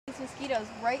mosquitoes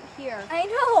right here. I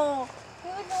know.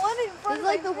 There's like one in front. This is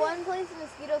like the one place the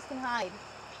mosquitoes can hide.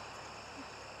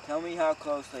 Tell me how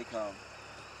close they come.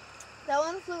 That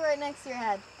one flew right next to your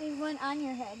head. There's one on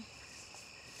your head.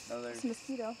 No, It's a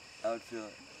mosquito. I would feel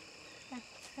it.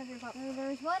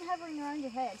 There's one hovering around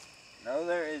your head. No,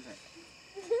 there isn't.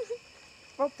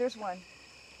 Oh, there's one.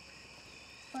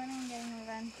 Planning on getting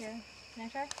revenge here. Can I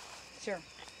try? Sure.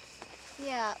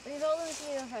 Yeah, these old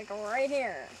mosquitoes like right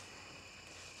here.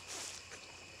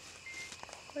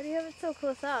 Why do you have it so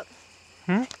close up?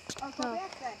 Hmm? I'll go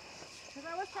back then. Because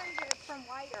I was trying to get it from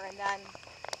wider and then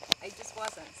I just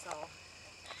wasn't, so.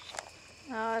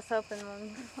 Oh, I was hoping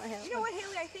one. You know what,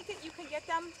 Haley? I think that you can get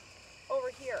them over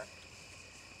here.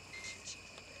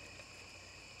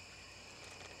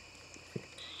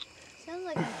 Sounds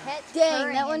like a pet. Dang,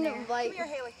 purring that one in didn't there. bite. Come here,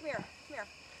 Haley. Come here. Come here.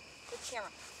 With the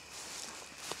camera.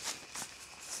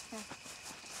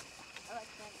 I like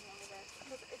standing over there.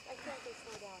 I feel like they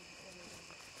slow down.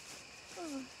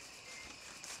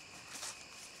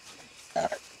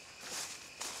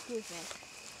 Excuse me.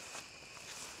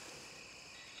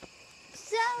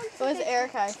 Sounds. It was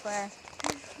Erica, I swear.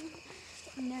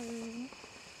 No.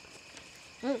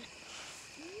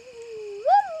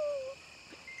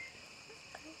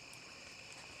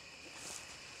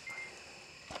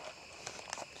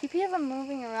 Keep them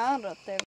moving around up there.